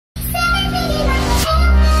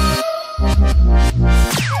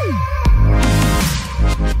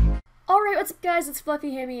Alright, what's up guys, it's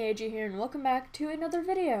FluffyHammy AJ here and welcome back to another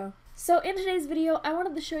video. So in today's video, I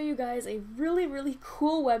wanted to show you guys a really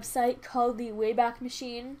cool website called the Wayback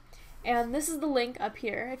Machine. And this is the link up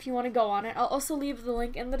here if you want to go on it. I'll also leave the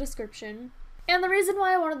link in the description. And the reason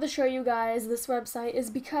why I wanted to show you guys this website is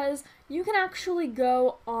because you can actually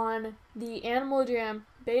go on the Animal Jam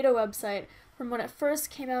beta website from when it first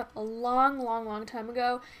came out a long time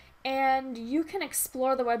ago. And you can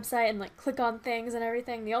explore the website and like click on things and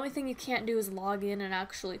everything. The only thing you can't do is log in and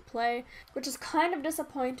actually play, which is kind of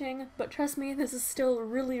disappointing, but trust me, this is still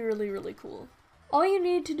really cool. All you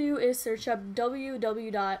need to do is search up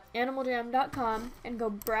www.animaljam.com and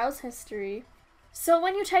go browse history. So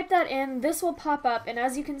when you type that in, this will pop up, and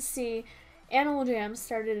as you can see, Animal Jam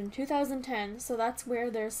started in 2010, so that's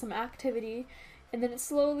where there's some activity. And then it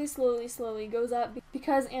slowly goes up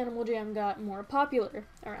because Animal Jam got more popular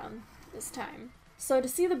around this time. So to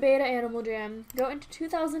see the beta Animal Jam, go into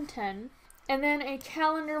 2010, and then a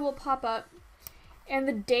calendar will pop up, and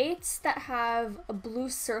the dates that have a blue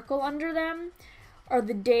circle under them are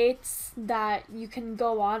the dates that you can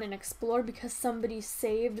go on and explore because somebody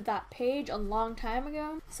saved that page a long time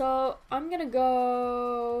ago. So I'm gonna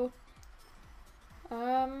go,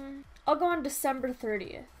 I'll go on December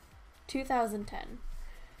 30th. 2010,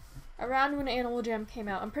 around when Animal Jam came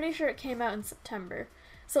out. I'm pretty sure it came out in September.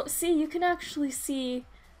 So see, you can actually see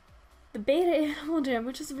the beta Animal Jam,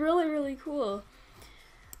 which is really cool.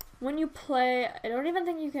 When you play, I don't even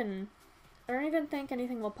think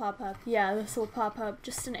anything will pop up. Yeah, this will pop up,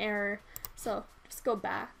 just an error. So just go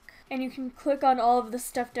back. And you can click on all of the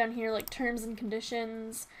stuff down here, like terms and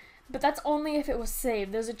conditions, but that's only if it was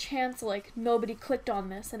saved. There's a chance like nobody clicked on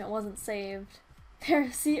this and it wasn't saved.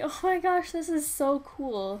 There, see? Oh my gosh, this is so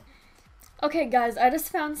cool. Okay guys, I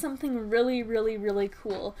just found something really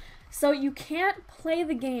cool. So you can't play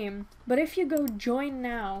the game, but if you go join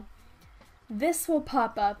now, this will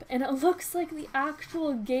pop up and it looks like the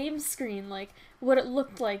actual game screen, like what it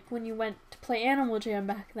looked like when you went to play Animal Jam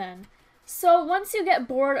back then. So once you get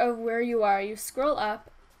bored of where you are, you scroll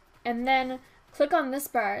up and then click on this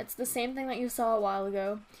bar. It's the same thing that you saw a while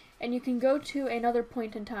ago. And you can go to another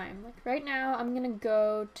point in time. Like right now, I'm gonna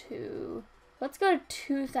go to, let's go to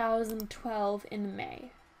 2012 in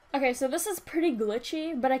May. Okay, so this is pretty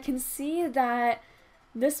glitchy, but I can see that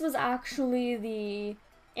this was actually the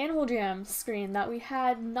Animal Jam screen that we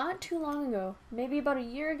had not too long ago, maybe about a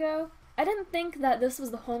year ago. I didn't think that this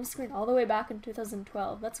was the home screen all the way back in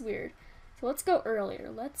 2012. That's weird. So let's go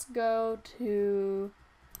earlier. Let's go to,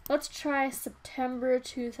 let's try September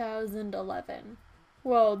 2011.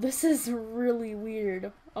 Whoa, this is really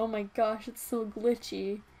weird. Oh my gosh, it's so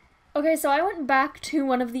glitchy. Okay, so I went back to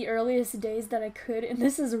one of the earliest days that I could, and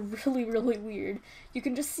this is really weird. You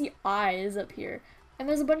can just see eyes up here. And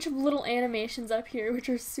there's a bunch of little animations up here, which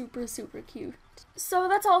are super cute. So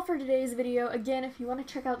that's all for today's video. Again, if you want to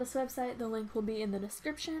check out this website, the link will be in the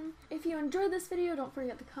description. If you enjoyed this video, don't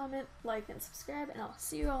forget to comment, like, and subscribe, and I'll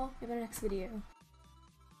see you all in my next video.